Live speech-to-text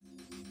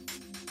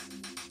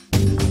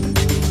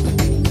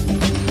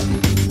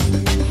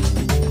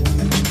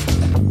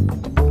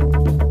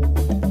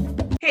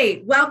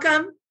Hey,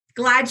 welcome.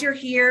 Glad you're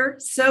here.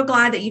 So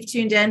glad that you've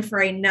tuned in for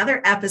another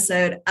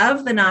episode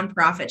of the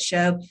Nonprofit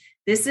Show.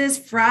 This is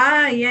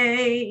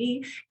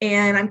Friday,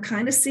 and I'm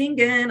kind of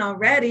singing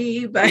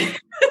already, but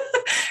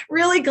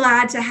really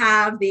glad to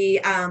have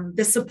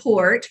the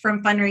support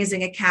from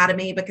Fundraising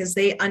Academy because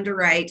they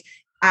underwrite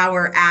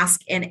our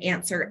Ask and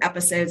Answer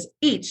episodes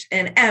each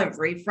and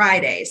every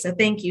Friday. So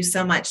thank you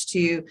so much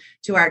to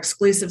our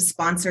exclusive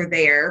sponsor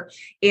there.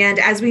 And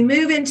as we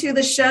move into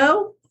the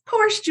show, of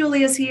course,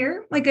 Julia's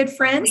here, my good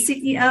friend,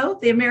 CEO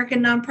of the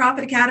American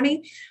Nonprofit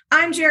Academy.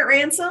 I'm Jarrett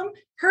Ransom,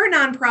 her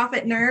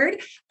nonprofit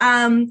nerd.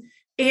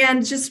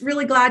 And just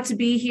really glad to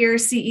be here,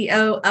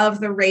 CEO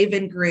of the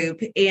Raven Group.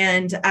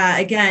 And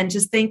again,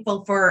 just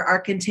thankful for our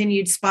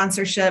continued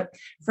sponsorship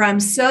from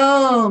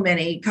so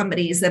many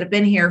companies that have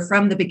been here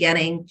from the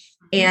beginning.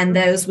 And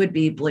those would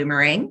be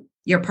Bloomerang,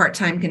 your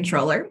part-time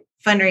controller,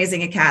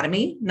 Fundraising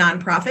Academy,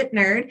 Nonprofit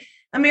Nerd,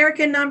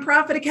 American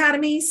Nonprofit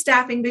Academy,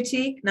 Staffing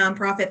Boutique,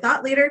 Nonprofit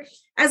Thought Leader,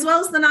 as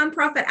well as the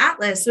Nonprofit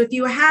Atlas. So if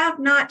you have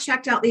not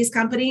checked out these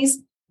companies,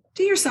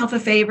 do yourself a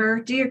favor,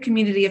 do your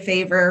community a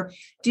favor,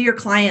 do your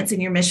clients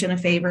and your mission a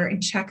favor,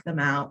 and check them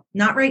out.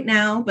 Not right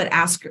now, but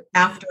after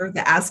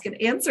the Ask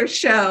and Answer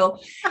show.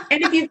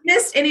 And if you've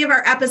missed any of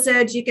our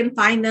episodes, you can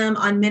find them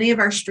on many of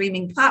our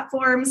streaming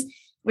platforms,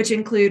 which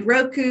include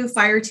Roku,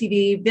 Fire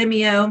TV,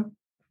 Vimeo,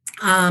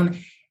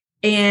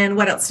 and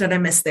what else did I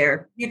miss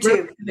there?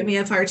 YouTube,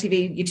 Vimeo, Fire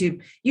TV,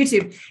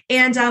 YouTube.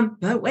 And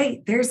but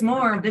wait, there's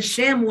more. The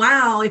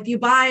ShamWow. If you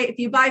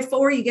buy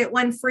 4, you get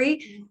 1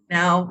 free.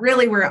 No,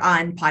 really, we're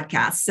on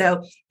podcasts.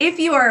 So if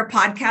you are a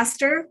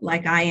podcaster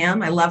like I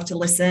am, I love to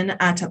listen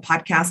to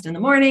podcasts in the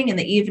morning, in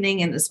the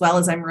evening, and as well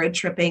as I'm road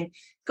tripping.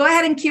 Go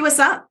ahead and queue us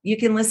up. You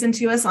can listen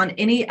to us on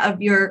any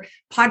of your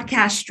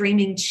podcast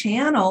streaming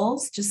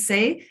channels. Just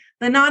say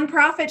the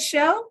Nonprofit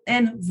Show,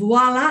 and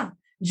voila.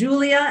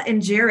 Julia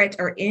and Jarrett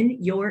are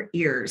in your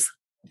ears.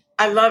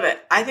 I love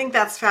it. I think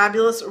that's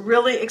fabulous.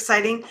 Really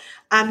exciting.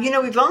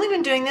 We've only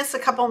been doing this a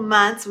couple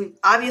months. We've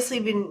obviously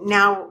been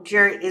now,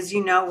 Jarrett, as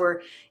you know, we're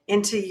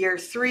into year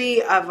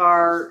 3 of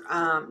our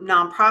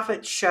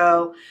nonprofit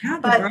show.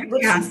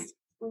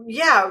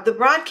 Yeah, the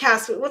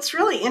broadcast. What's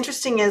really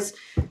interesting is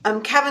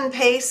Kevin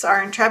Pace,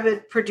 our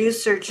intrepid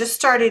producer, just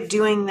started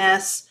doing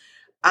this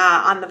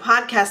on the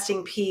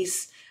podcasting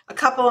piece a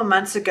couple of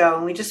months ago,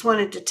 and we just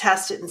wanted to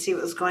test it and see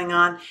what was going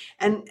on.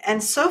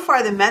 And so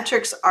far, the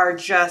metrics are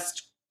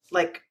just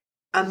like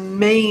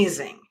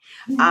amazing.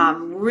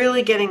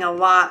 Really getting a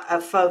lot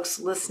of folks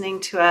listening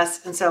to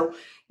us. And so,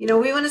 we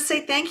want to say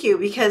thank you,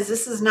 because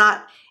this is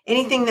not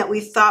anything that we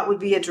thought would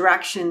be a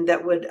direction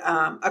that would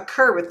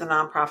occur with the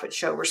Nonprofit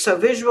Show. We're so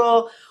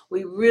visual.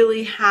 We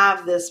really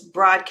have this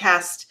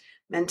broadcast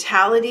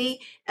mentality.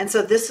 And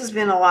so this has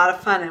been a lot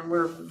of fun, and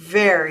we're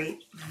very,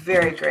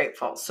 very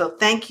grateful. So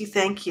thank you.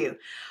 Thank you.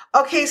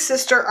 Okay,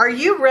 sister, are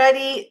you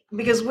ready?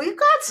 Because we've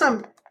got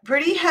some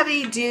pretty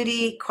heavy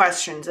duty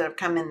questions that have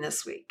come in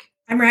this week.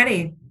 I'm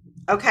ready.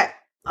 Okay.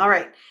 All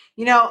right.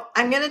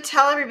 I'm going to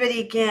tell everybody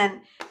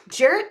again,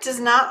 Jarrett does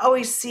not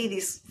always see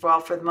these. Well,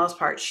 for the most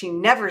part, she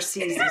never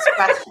sees these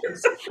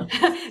questions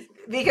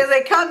because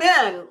they come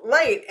in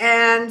late.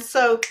 And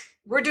so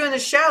we're doing the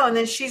show, and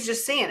then she's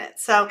just seeing it.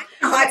 So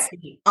hot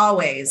seat,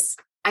 always.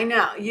 I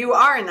know you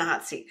are in the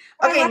hot seat.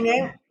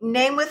 Okay,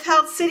 name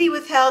withheld, city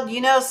withheld.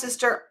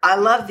 Sister, I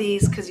love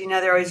these because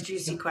they're always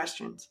juicy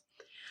questions.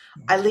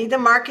 I lead the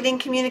marketing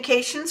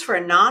communications for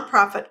a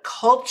nonprofit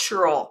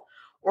cultural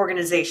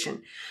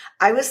organization.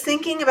 I was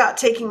thinking about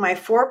taking my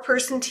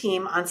 4-person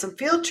team on some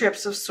field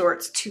trips of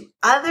sorts to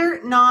other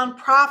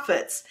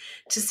nonprofits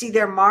to see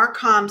their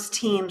Marcoms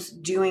teams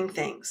doing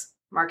things,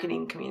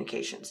 marketing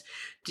communications.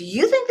 Do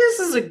you think this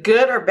is a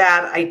good or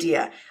bad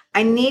idea?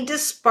 I need to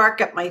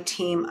spark up my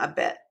team a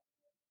bit.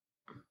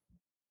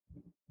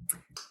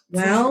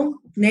 Well,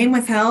 name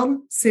withheld,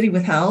 city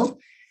withheld.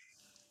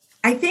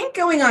 I think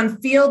going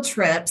on field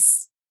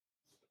trips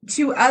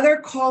to other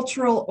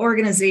cultural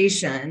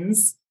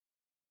organizations,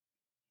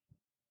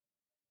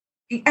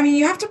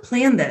 you have to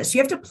plan this.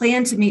 You have to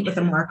plan to meet with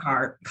the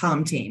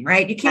Marcom team,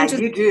 right? You can't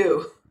just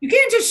You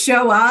can't just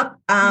show up.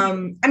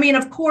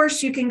 Of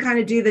course, you can kind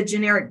of do the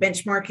generic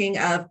benchmarking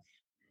of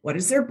what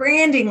does their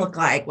branding look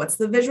like? What's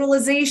the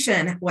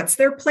visualization? What's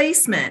their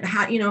placement?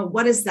 How,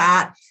 what is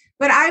that?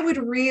 But I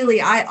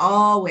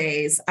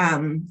always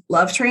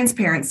love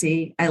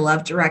transparency. I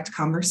love direct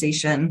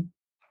conversation.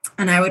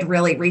 And I would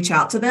really reach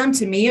out to them.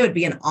 To me, it would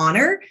be an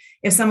honor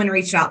if someone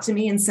reached out to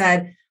me and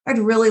said, I'd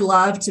really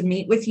love to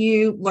meet with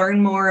you,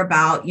 learn more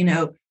about,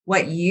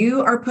 what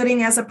you are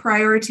putting as a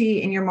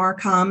priority in your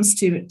Marcoms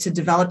to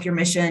develop your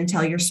mission,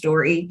 tell your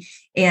story,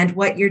 and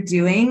what you're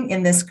doing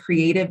in this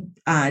creative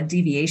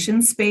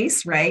deviation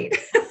space, right?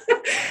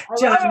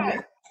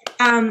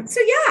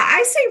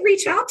 I say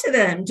reach out to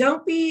them.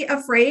 Don't be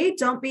afraid.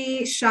 Don't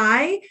be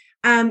shy.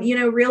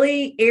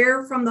 Really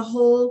err from the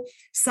whole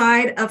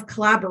side of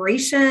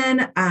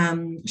collaboration,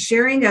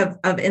 sharing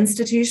of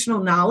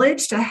institutional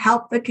knowledge to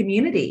help the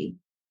community.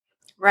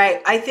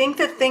 Right. I think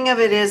the thing of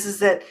it is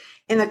that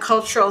in the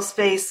cultural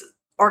space,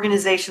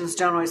 organizations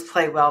don't always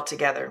play well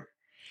together.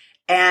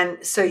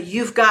 And so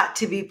you've got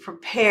to be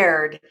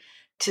prepared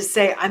to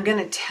say, I'm going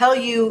to tell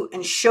you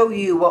and show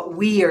you what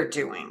we are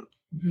doing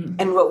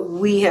and what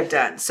we have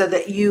done so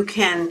that you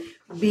can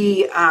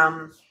be,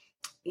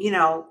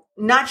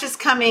 not just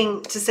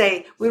coming to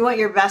say, we want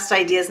your best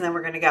ideas and then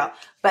we're going to go,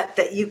 but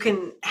that you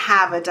can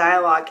have a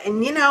dialogue.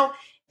 And,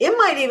 it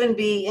might even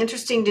be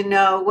interesting to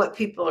know what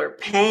people are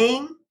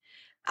paying,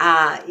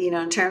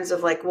 in terms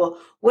of like, well,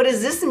 what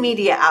is this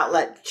media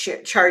outlet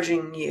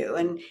charging you?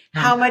 And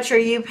how much are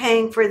you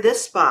paying for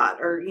this spot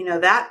or,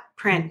 that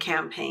print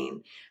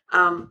campaign?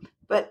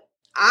 But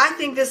I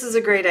think this is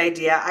a great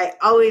idea. I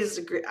always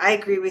agree. I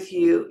agree with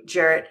you,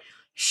 Jarrett,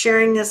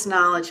 sharing this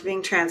knowledge,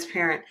 being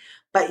transparent,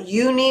 but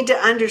you need to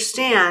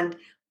understand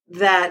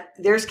that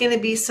there's going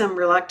to be some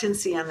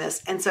reluctancy on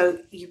this. And so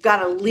you've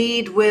got to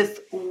lead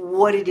with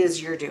what it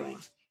is you're doing.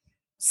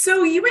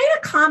 So you made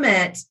a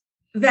comment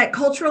that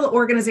cultural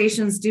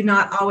organizations do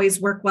not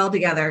always work well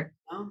together.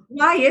 Oh.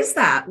 Why is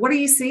that? What are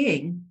you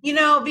seeing?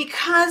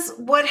 Because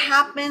what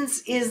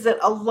happens is that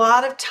a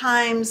lot of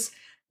times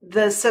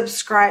the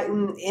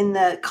in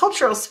the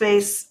cultural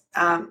space,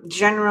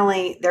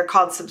 generally they're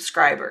called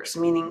subscribers,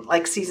 meaning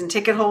like season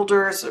ticket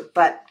holders,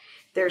 but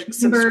they're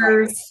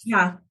subscribers.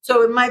 Yeah.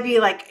 So it might be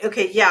like,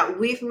 okay, yeah,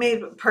 we've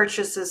made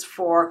purchases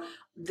for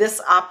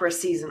this opera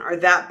season or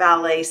that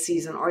ballet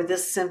season or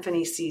this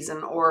symphony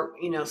season or,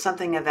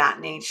 something of that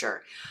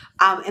nature.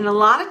 And a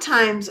lot of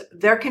times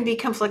there can be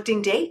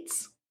conflicting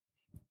dates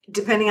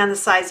depending on the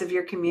size of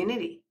your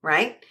community,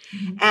 right?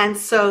 Mm-hmm. And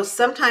so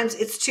sometimes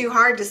it's too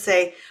hard to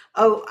say,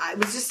 oh, I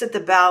was just at the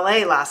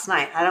ballet last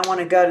night. I don't want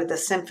to go to the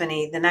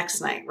symphony the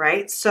next night,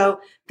 right? So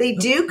they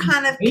do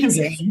kind of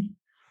compete.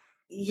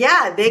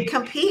 Yeah, they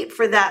compete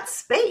for that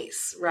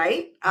space,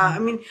 right?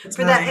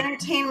 For that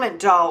entertainment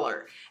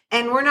dollar.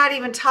 And we're not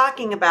even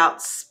talking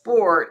about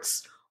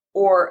sports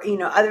or,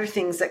 other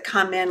things that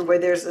come in where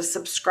there's a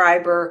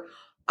subscriber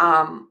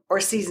or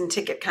season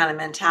ticket kind of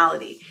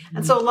mentality. Mm-hmm.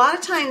 And so a lot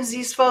of times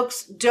these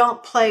folks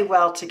don't play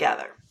well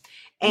together.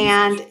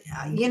 And,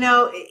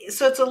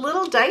 so it's a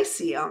little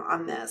dicey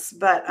on this.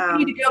 But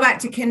we need to go back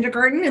to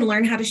kindergarten and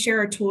learn how to share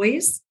our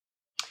toys.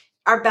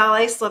 Our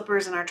ballet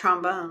slippers and our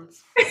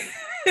trombones.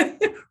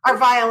 Our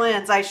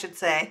violins, I should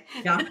say.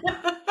 Yeah.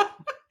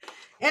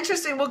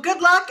 Interesting. Well,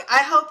 good luck. I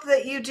hope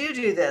that you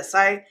do this.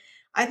 I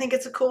think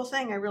it's a cool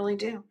thing. I really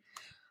do.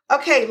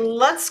 Okay,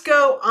 let's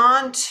go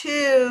on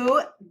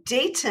to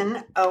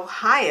Dayton,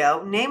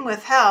 Ohio. Name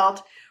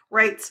withheld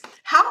writes,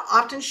 how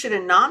often should a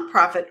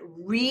nonprofit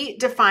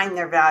redefine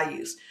their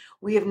values?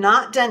 We have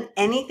not done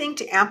anything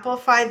to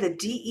amplify the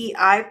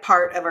DEI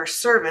part of our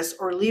service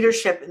or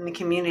leadership in the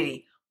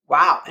community.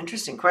 Wow,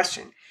 interesting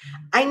question.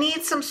 I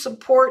need some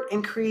support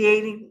in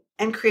creating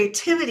and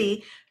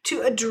creativity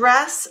to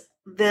address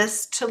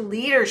this to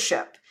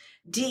leadership.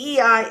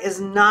 DEI is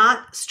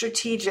not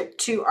strategic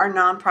to our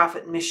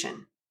nonprofit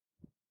mission.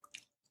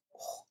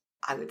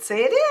 I would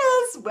say it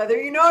is, whether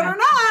you know it or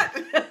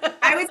not.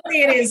 I would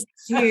say it is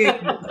too.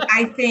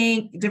 I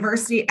think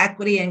diversity,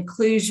 equity,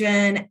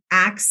 inclusion,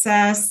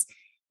 access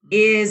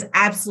is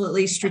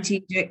absolutely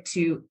strategic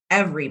to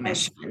every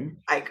mission.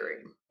 I agree.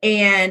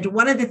 And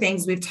one of the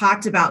things we've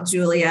talked about,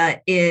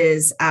 Julia,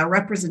 is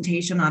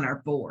representation on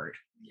our board,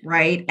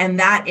 right? And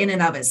that in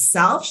and of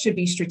itself should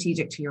be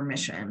strategic to your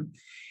mission.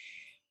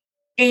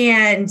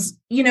 And,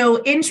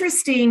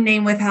 interesting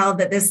name withheld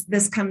that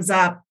this comes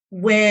up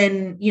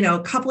when, a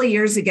couple of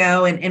years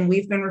ago, and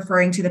we've been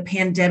referring to the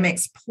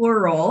pandemics,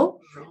 plural,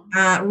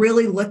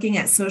 really looking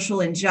at social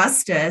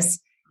injustice,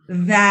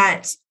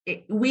 that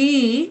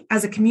we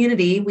as a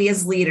community, we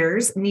as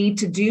leaders need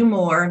to do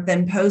more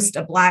than post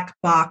a black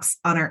box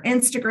on our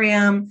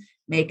Instagram,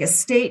 make a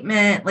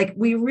statement. Like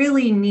we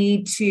really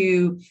need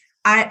to,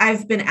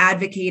 I've been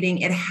advocating,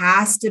 it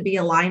has to be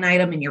a line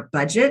item in your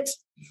budget.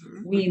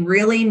 We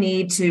really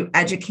need to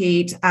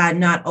educate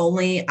not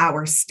only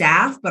our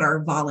staff, but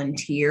our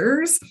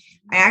volunteers.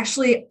 I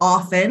actually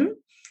often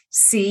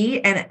see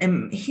and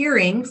am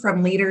hearing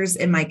from leaders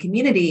in my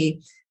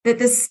community that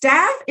the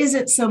staff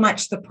isn't so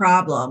much the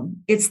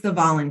problem, it's the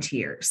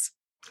volunteers.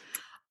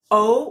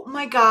 Oh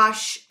my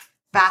gosh,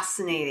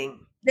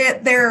 fascinating.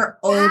 They're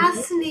older.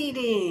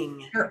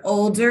 Fascinating. They're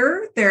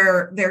older.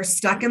 They're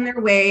stuck in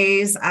their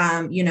ways.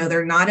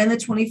 They're not in the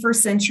 21st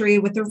century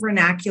with the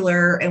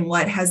vernacular and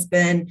what has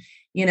been,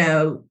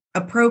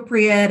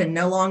 appropriate and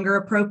no longer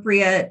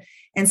appropriate.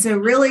 And so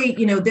really,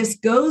 this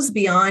goes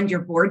beyond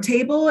your board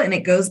table and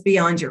it goes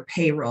beyond your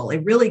payroll.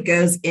 It really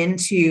goes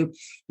into,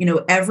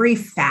 every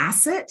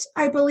facet,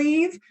 I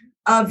believe,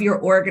 of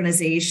your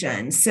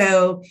organization.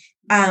 So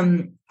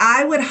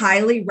I would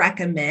highly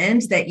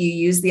recommend that you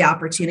use the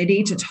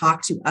opportunity to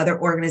talk to other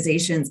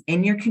organizations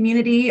in your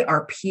community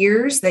or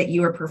peers that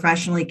you are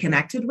professionally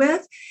connected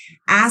with.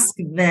 Ask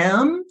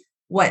them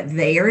what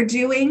they are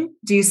doing,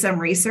 do some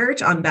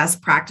research on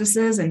best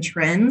practices and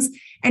trends,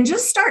 and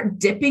just start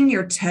dipping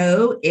your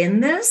toe in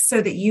this so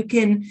that you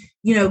can,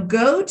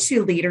 go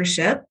to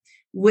leadership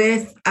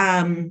with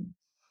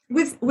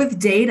with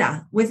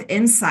data, with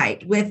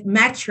insight, with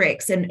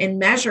metrics and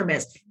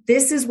measurements.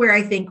 This is where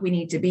I think we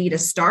need to be to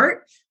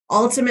start.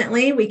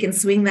 Ultimately, we can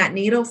swing that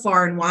needle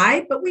far and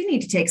wide, but we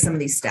need to take some of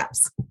these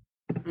steps.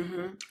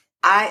 Mm-hmm.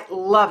 I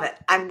love it.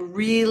 I'm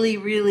really,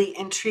 really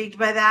intrigued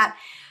by that.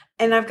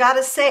 And I've got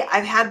to say,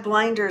 I've had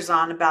blinders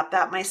on about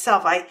that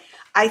myself.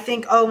 I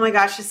think, oh my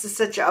gosh, this is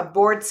such a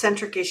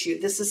board-centric issue.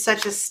 This is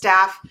such a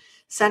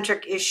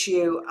staff-centric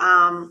issue.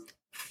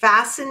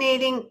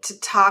 Fascinating to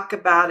talk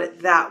about it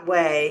that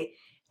way.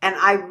 And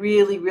I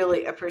really,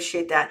 really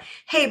appreciate that.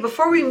 Hey,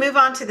 before we move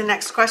on to the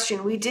next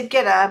question, we did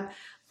get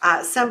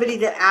somebody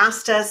that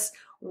asked us,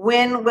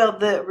 when will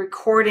the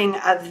recording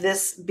of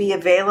this be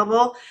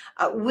available?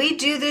 We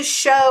do this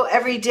show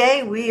every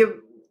day.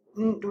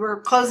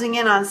 We're closing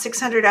in on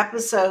 600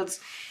 episodes,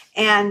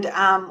 and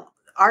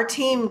our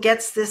team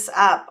gets this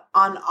up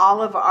on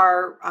all of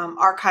our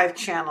archive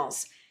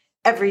channels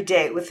every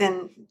day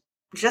within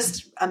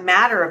just a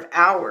matter of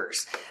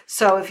hours.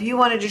 So if you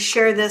wanted to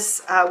share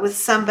this with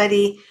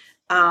somebody,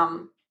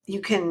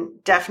 you can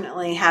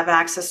definitely have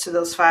access to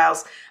those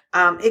files.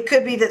 It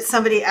could be that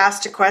somebody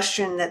asked a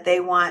question that they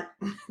want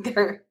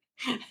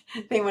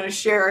they want to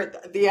share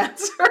the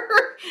answer.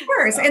 Of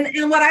course. And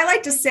what I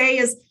like to say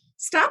is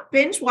stop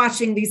binge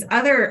watching these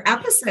other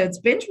episodes.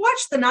 Binge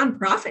watch the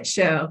Nonprofit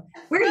Show.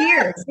 We're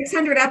here,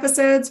 600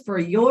 episodes for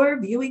your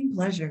viewing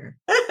pleasure.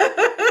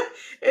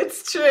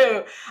 It's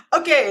true.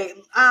 Okay.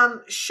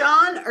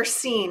 Sean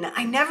Ursine.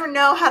 I never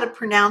know how to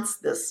pronounce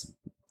this,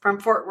 from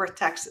Fort Worth,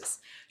 Texas.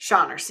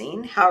 Sean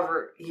Ursine,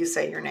 however you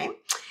say your name.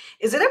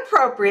 Is it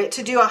appropriate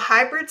to do a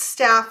hybrid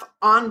staff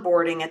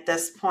onboarding at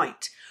this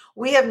point?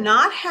 We have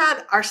not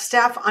had our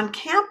staff on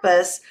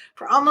campus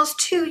for almost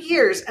 2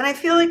 years, and I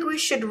feel like we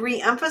should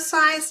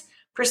re-emphasize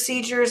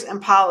procedures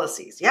and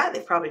policies. Yeah,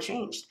 they've probably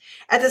changed.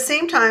 At the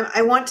same time,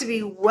 I want to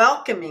be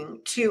welcoming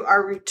to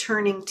our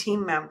returning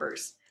team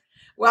members.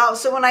 Well,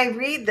 so when I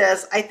read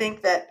this, I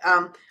think that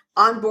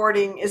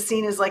onboarding is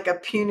seen as like a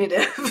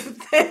punitive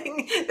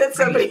thing that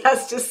somebody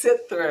has to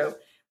sit through.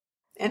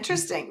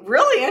 Interesting.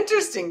 Really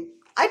interesting.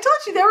 I told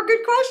you there were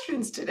good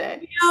questions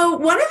today.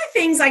 One of the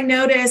things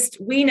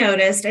we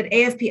noticed at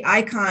AFP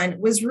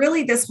Icon was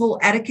really this whole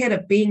etiquette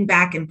of being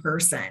back in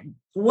person,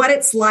 what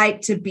it's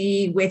like to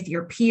be with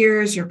your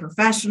peers, your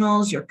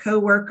professionals, your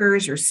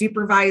coworkers, your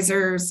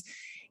supervisors.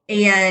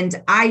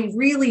 And I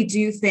really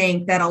do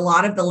think that a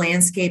lot of the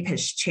landscape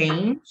has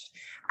changed.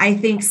 I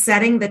think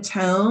setting the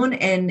tone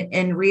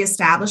and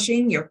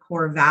reestablishing your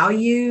core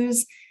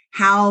values,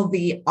 how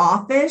the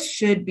office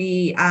should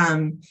be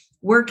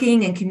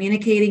working and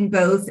communicating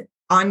both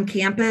on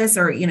campus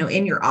or,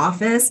 in your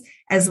office,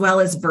 as well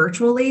as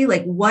virtually.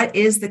 Like, what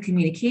is the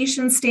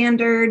communication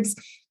standards?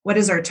 What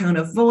is our tone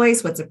of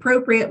voice? What's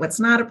appropriate? What's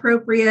not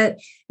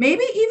appropriate?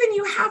 Maybe even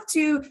you have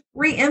to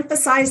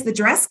re-emphasize the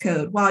dress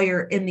code while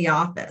you're in the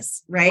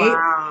office, right?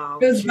 Wow.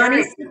 Those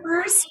bunny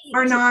slippers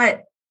are not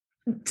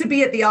to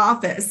be at the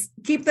office.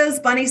 Keep those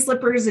bunny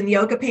slippers and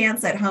yoga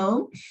pants at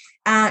home.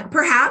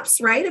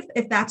 Perhaps, right?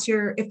 If that's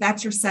your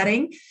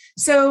setting.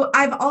 So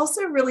I've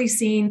also really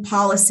seen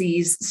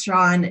policies,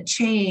 Sean,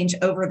 change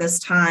over this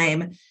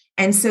time.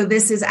 And so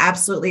this is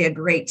absolutely a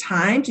great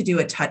time to do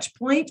a touch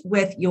point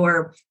with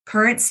your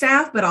current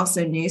staff, but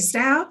also new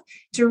staff,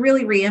 to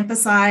really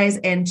reemphasize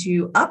and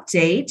to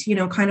update,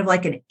 kind of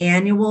like an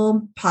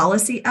annual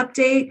policy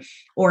update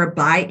or a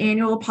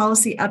biannual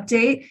policy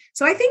update.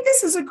 So I think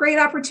this is a great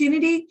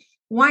opportunity.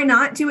 Why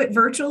not do it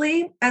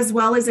virtually as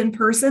well as in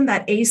person?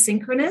 That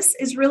asynchronous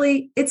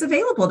it's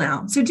available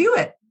now. So do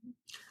it.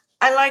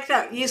 I like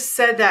that you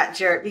said that,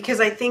 Jarrett, because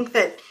I think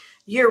that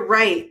you're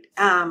right.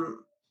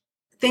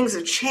 Things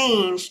have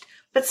changed,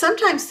 but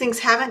sometimes things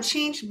haven't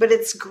changed, but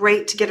it's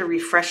great to get a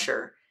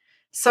refresher.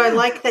 So I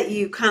like that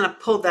you kind of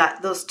pulled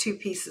those two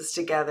pieces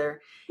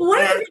together. One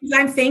of the things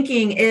I'm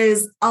thinking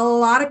is a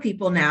lot of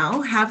people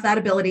now have that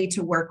ability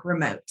to work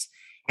remote.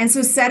 And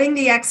so setting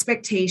the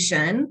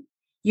expectation,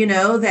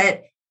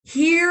 that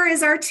here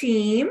is our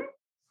team.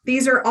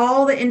 These are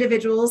all the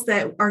individuals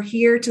that are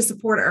here to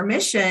support our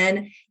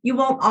mission. You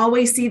won't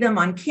always see them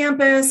on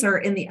campus or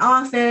in the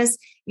office.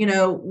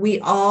 We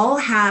all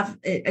have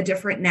a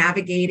different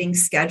navigating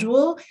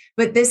schedule,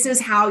 but this is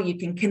how you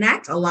can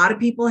connect. A lot of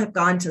people have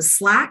gone to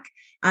Slack,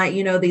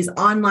 these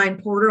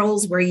online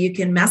portals where you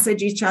can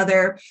message each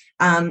other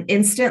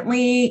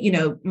instantly.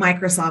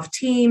 Microsoft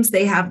Teams,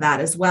 they have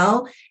that as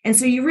well. And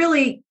so you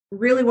really,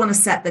 really want to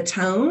set the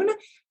tone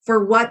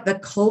for what the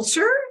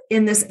culture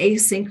in this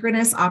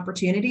asynchronous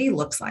opportunity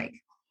looks like.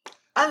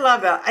 I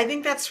love it. I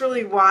think that's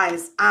really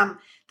wise.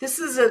 This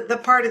is the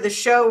part of the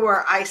show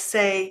where I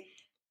say,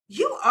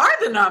 you are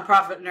the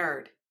nonprofit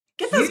nerd.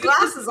 Get those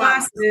glasses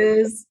on.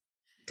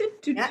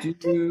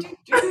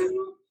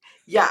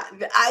 Yeah,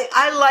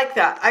 I like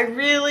that. I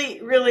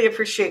really, really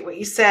appreciate what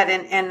you said.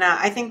 And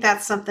I think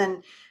that's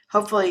something,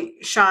 hopefully,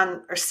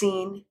 Sean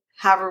Ursine,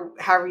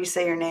 however you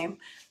say your name,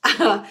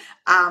 I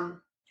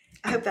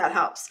hope that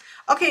helps.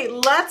 Okay,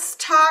 let's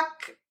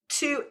talk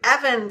to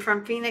Evan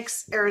from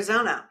Phoenix,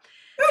 Arizona.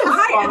 Oh,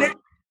 hi, Evan.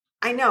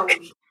 I know.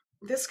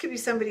 this could be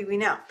somebody we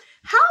know.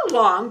 How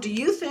long do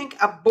you think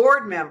a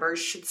board member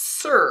should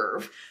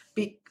serve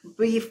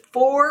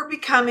before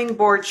becoming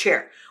board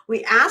chair?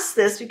 We ask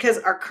this because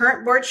our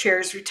current board chair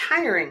is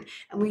retiring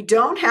and we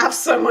don't have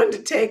someone to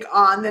take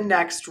on the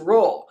next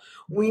role.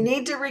 We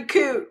need to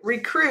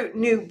recruit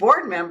new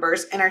board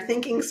members and are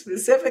thinking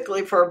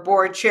specifically for a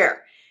board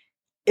chair.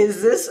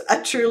 Is this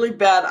a truly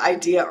bad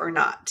idea or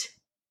not?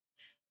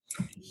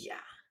 Yeah.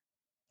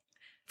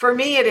 For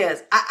me, it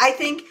is. I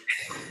think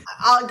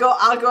I'll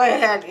go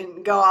ahead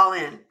and go all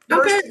in.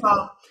 First of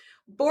all,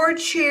 board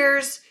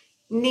chairs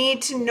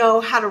need to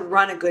know how to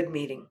run a good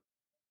meeting.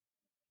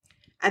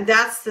 And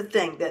that's the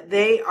thing, that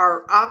they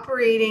are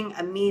operating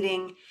a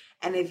meeting.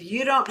 And if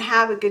you don't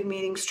have a good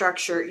meeting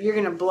structure, you're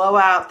going to blow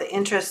out the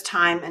interest,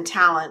 time, and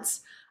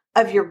talents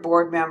of your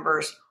board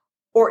members,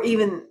 or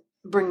even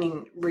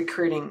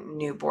recruiting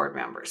new board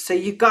members. So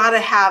you got to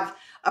have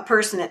a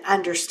person that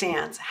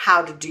understands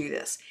how to do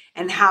this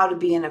and how to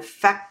be an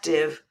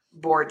effective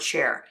board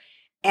chair.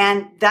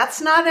 And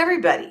that's not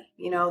everybody.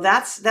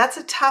 That's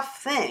a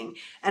tough thing.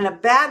 And a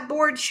bad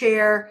board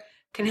chair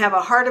can have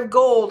a heart of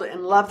gold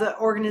and love the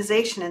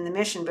organization and the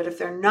mission. But if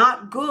they're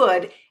not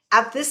good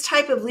at this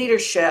type of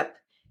leadership,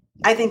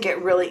 I think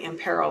it really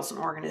imperils an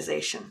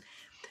organization.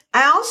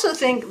 I also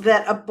think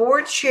that a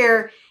board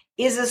chair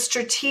is a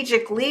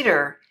strategic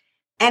leader.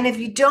 And if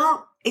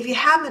you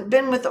haven't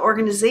been with the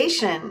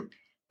organization,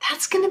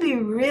 that's going to be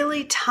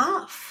really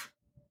tough.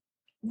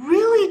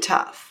 Really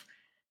tough.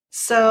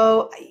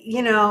 So,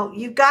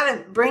 you've got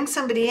to bring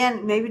somebody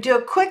in, maybe do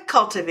a quick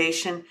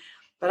cultivation,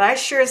 but I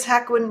sure as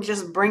heck wouldn't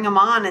just bring them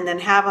on and then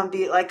have them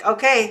be like,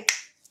 okay,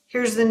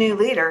 here's the new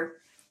leader.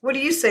 What do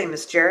you say,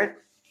 Miss Jarrett?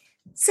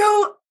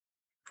 So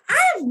I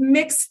have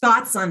mixed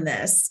thoughts on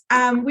this.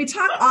 We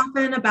talk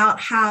often about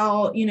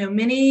how,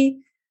 many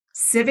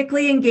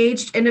civically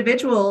engaged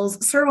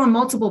individuals serve on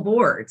multiple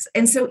boards.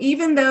 And so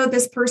even though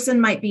this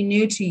person might be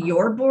new to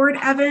your board,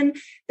 Evan,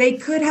 they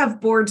could have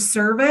board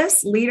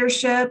service,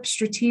 leadership,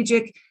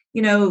 strategic,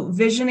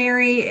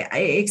 visionary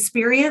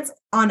experience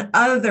on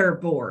other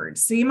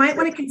boards. So you might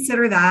want to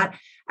consider that.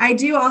 I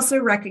do also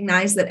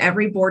recognize that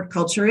every board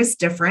culture is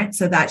different.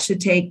 So that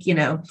should take,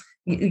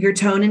 your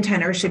tone and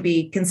tenor should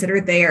be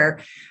considered there.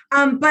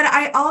 But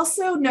I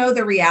also know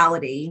the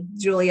reality,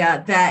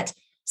 Julia, that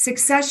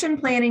succession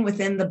planning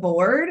within the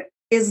board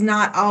is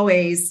not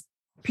always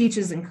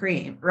peaches and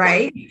cream,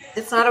 right?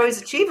 It's not always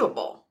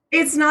achievable.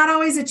 It's not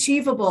always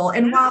achievable.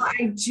 And while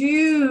I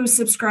do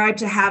subscribe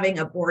to having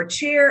a board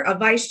chair, a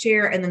vice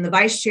chair, and then the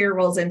vice chair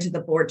rolls into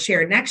the board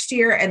chair next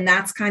year, and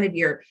that's kind of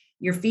your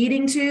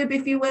feeding tube,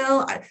 if you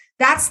will,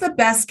 that's the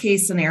best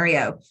case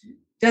scenario.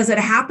 Does it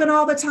happen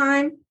all the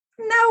time?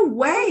 No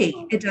way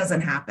it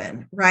doesn't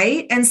happen,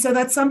 right? And so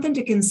that's something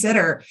to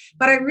consider.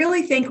 But I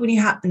really think when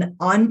you have an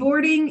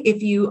onboarding,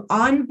 if you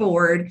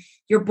onboard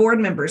your board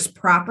members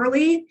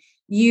properly,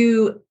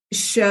 you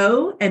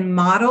show and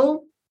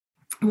model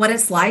what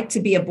it's like to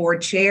be a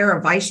board chair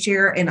or vice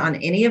chair and on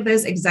any of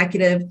those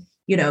executive,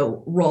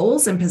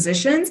 roles and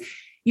positions.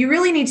 You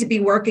really need to be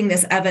working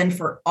this, Evan,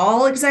 for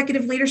all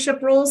executive leadership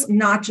roles,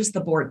 not just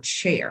the board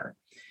chair.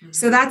 Mm-hmm.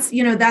 So that's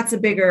a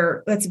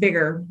bigger,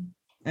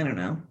 I don't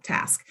know,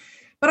 task.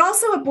 But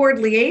also a board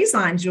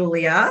liaison,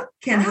 Julia,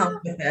 can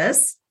help with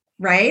this,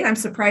 right? I'm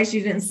surprised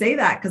you didn't say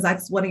that because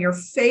that's one of your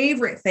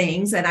favorite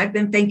things. And I've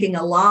been thinking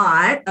a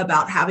lot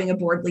about having a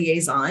board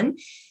liaison.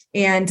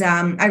 And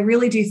I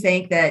really do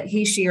think that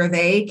he, she, or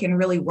they can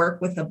really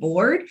work with the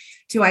board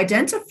to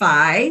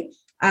identify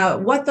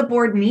what the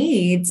board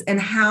needs and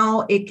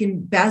how it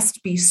can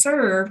best be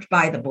served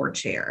by the board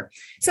chair.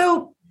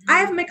 So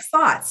I have mixed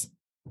thoughts.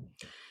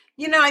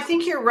 I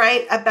think you're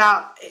right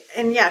about,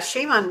 and yeah,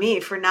 shame on me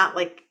for not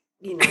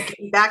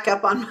getting back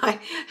up on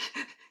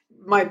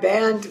my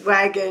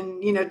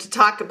bandwagon, to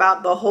talk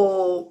about the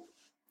whole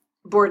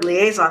board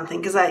liaison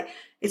thing, because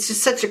it's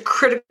just such a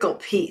critical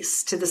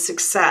piece to the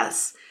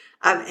success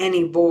of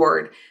any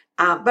board.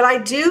 But I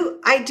do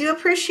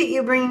appreciate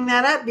you bringing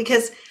that up,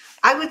 because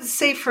I would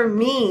say for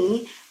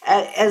me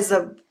as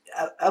a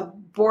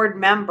board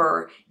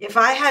member, if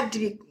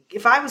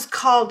I was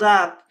called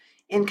up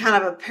in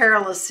kind of a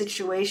perilous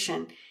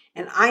situation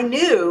and I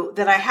knew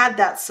that I had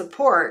that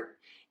support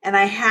and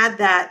I had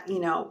that,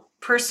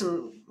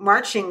 person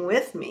marching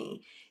with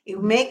me,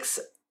 it makes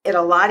it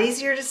a lot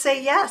easier to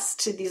say yes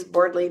to these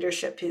board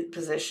leadership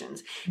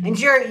positions. Mm-hmm. And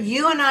Jarrett,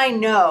 you and I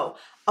know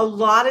a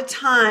lot of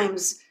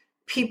times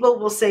people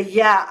will say,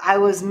 yeah, I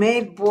was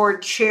made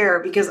board chair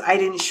because I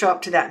didn't show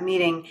up to that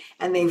meeting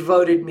and they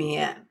voted me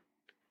in.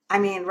 I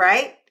mean,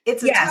 right?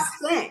 It's a tough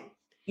thing.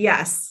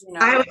 Yes.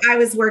 I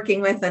was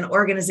working with an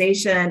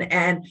organization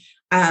and,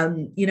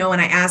 when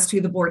I asked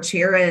who the board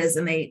chair is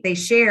and they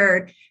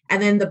shared,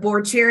 and then the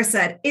board chair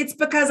said, it's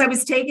because I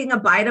was taking a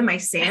bite of my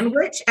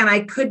sandwich and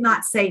I could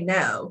not say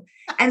no.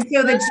 And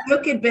so the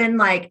joke had been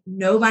like,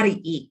 nobody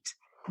eat,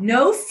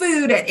 no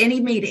food at any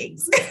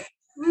meetings.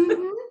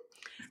 Mm-hmm.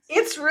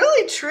 It's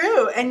really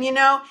true. And,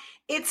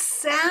 it's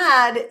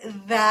sad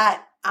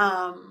that,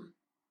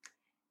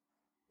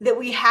 that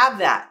we have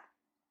that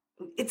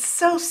it's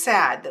so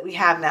sad that we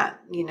have that,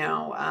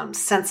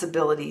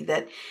 sensibility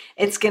that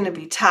it's going to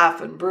be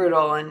tough and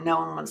brutal and no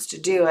one wants to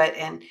do it.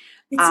 And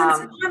It's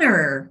an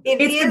honor. it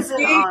It's is a an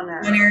big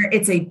honor. honor.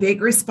 It's a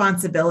big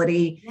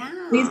responsibility.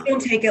 Please Yeah. don't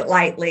take it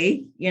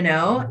lightly,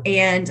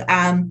 and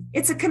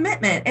it's a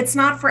commitment. It's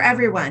not for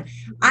everyone.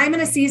 I'm in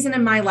a season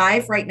in my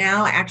life right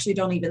now. I actually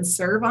don't even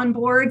serve on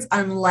boards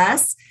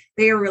unless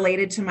they are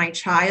related to my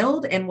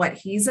child and what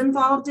he's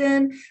involved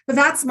in. But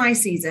that's my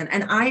season.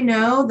 And I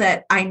know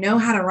that I know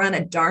how to run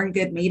a darn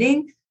good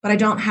meeting, but I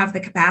don't have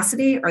the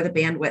capacity or the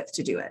bandwidth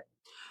to do it.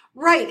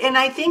 Right. And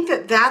I think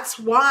that that's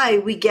why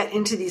we get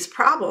into these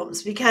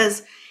problems,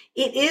 because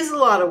it is a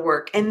lot of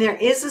work and there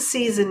is a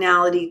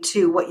seasonality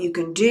to what you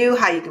can do,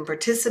 how you can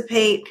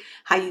participate,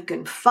 how you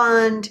can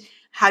fund,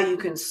 how you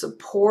can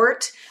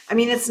support. I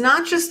mean, it's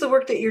not just the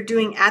work that you're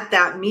doing at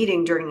that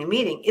meeting during the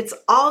meeting. It's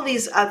all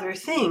these other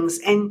things.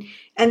 And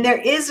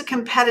there is a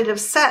competitive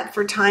set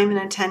for time and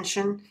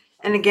attention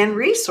and, again,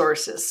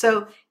 resources.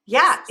 So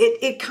yeah,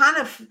 it kind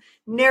of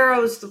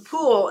narrows the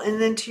pool.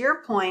 And then to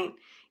your point,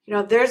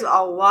 there's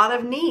a lot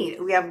of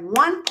need. We have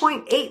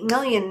 1.8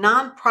 million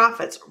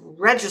nonprofits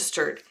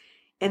registered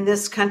in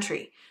this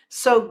country.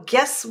 So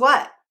guess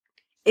what?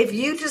 If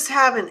you just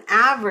have an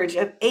average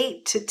of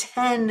 8 to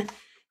 10,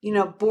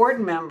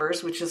 board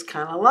members, which is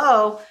kind of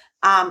low,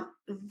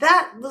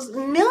 there's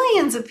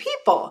millions of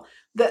people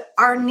that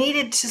are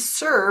needed to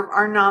serve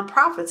our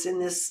nonprofits in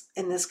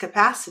this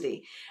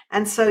capacity.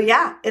 And so,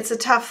 yeah, it's a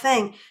tough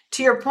thing.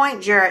 To your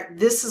point, Jarrett,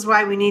 this is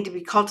why we need to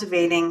be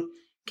cultivating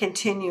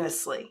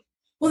continuously.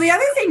 Well, the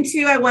other thing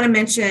too, I want to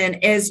mention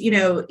is,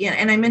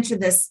 and I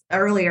mentioned this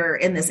earlier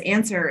in this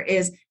answer,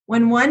 is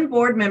when one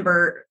board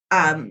member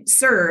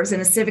serves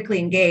and is civically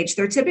engaged,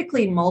 they're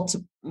typically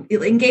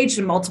engaged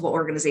in multiple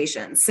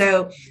organizations.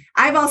 So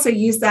I've also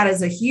used that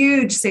as a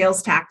huge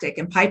sales tactic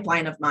and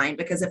pipeline of mine,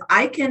 because if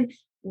I can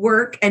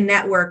work and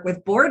network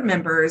with board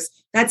members,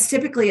 that's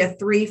typically a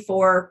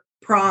 3-4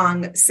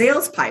 prong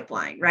sales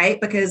pipeline,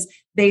 right? Because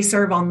they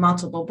serve on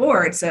multiple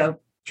boards. So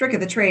trick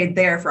of the trade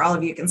there for all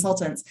of you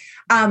consultants.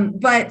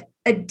 But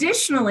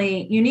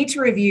additionally, you need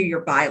to review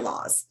your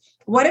bylaws.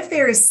 What if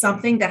there is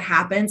something that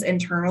happens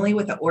internally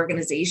with the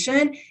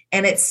organization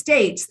and it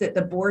states that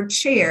the board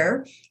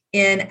chair,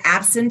 in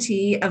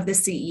absentee of the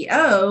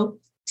CEO,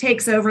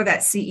 takes over that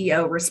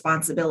CEO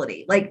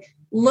responsibility? Like,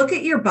 look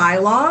at your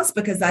bylaws,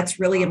 because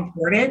that's really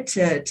important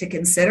to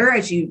consider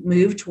as you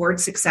move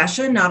towards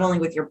succession, not only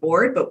with your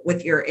board, but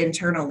with your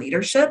internal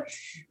leadership,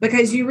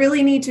 because you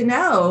really need to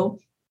know,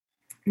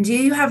 do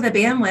you have the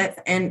bandwidth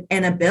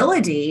and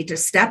ability to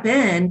step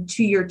in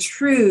to your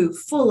true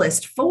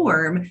fullest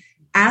form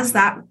as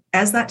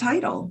that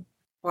title?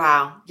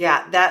 Wow.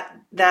 Yeah,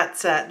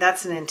 that's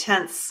an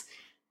intense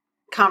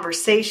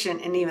conversation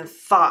and even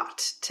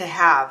thought to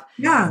have.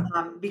 Yeah.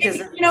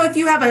 Because if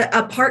you have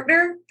a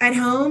partner at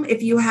home,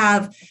 if you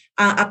have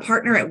a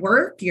partner at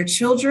work, your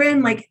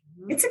children,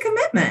 it's a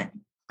commitment.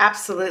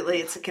 Absolutely.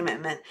 It's a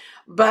commitment.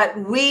 But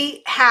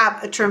we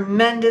have a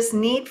tremendous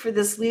need for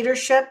this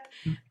leadership.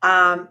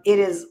 It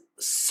is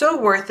so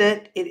worth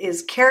it. It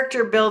is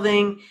character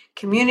building,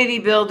 community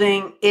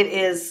building. It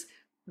is,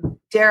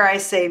 dare I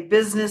say,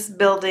 business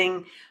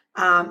building.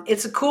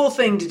 It's a cool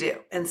thing to do.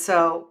 And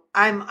so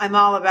I'm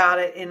all about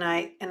it. And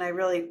I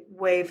really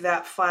wave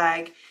that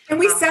flag. And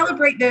we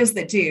celebrate those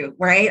that do,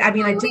 right? I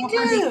mean, I don't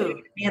want to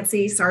be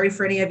Nancy. Sorry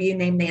for any of you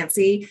named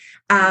Nancy.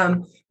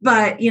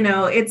 But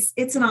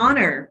it's an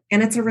honor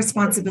and it's a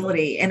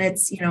responsibility, and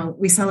it's,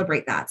 we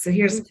celebrate that. So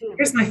here's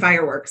my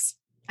fireworks.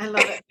 I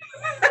love it.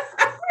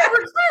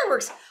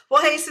 Fireworks.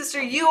 Well, hey, sister,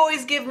 you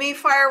always give me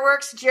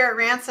fireworks. Jarrett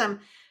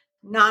Ransom,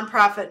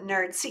 nonprofit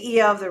nerd,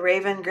 CEO of the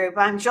Raven Group.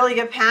 I'm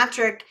Julia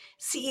Patrick,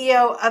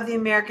 CEO of the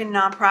American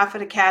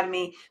Nonprofit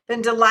Academy.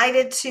 Been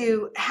delighted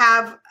to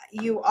have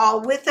you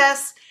all with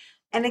us.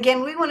 And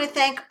again, we want to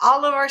thank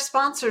all of our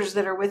sponsors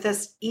that are with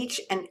us each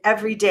and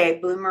every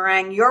day.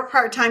 Bloomerang, your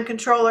part-time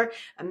controller,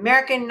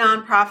 American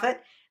Nonprofit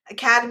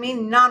Academy,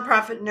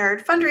 Nonprofit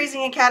Nerd,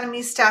 Fundraising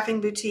Academy, Staffing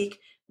Boutique,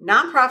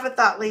 Nonprofit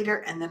Thought Leader,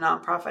 and the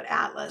Nonprofit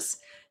Atlas.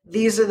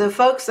 These are the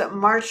folks that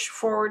march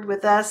forward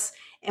with us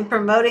in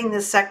promoting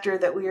this sector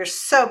that we are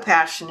so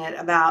passionate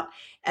about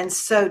and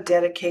so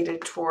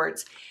dedicated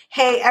towards.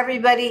 Hey,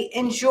 everybody,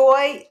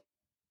 enjoy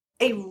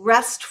a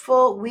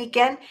restful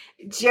weekend.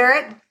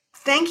 Jarrett,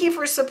 thank you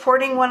for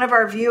supporting one of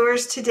our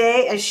viewers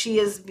today as she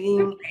is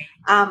being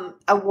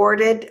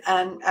awarded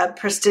a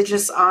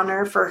prestigious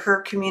honor for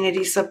her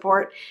community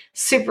support.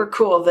 Super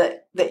cool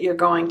that you're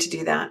going to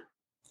do that.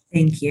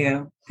 Thank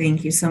you.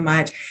 Thank you so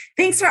much.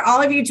 Thanks for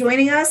all of you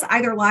joining us,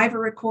 either live or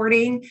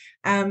recording.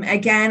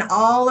 Again,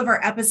 all of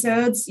our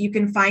episodes, you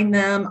can find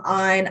them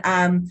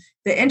on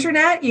the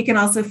internet. You can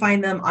also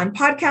find them on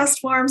podcast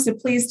form. So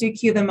please do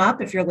queue them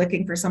up if you're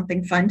looking for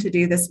something fun to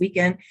do this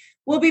weekend.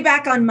 We'll be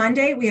back on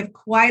Monday. We have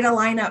quite a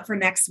lineup for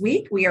next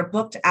week. We are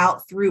booked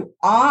out through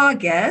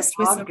August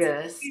with some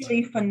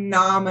really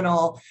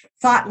phenomenal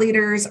thought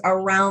leaders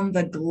around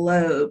the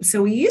globe.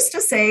 So we used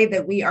to say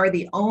that we are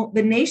the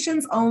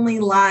nation's only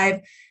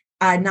live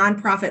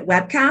nonprofit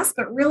webcast,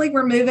 but really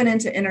we're moving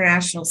into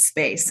international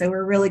space. So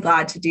we're really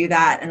glad to do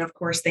that. And of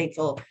course,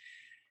 thankful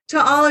to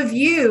all of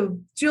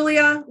you.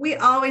 Julia, we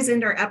always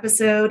end our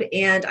episode,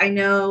 and I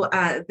know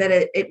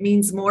that it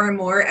means more and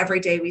more every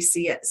day we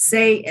see it,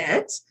 say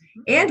it,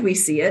 and we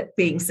see it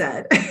being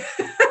said.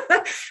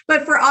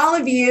 But for all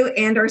of you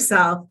and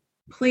ourselves,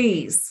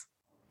 please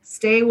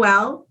stay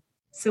well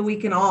so we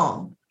can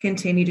all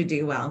continue to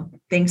do well.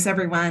 Thanks,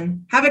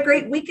 everyone. Have a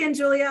great weekend,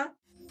 Julia.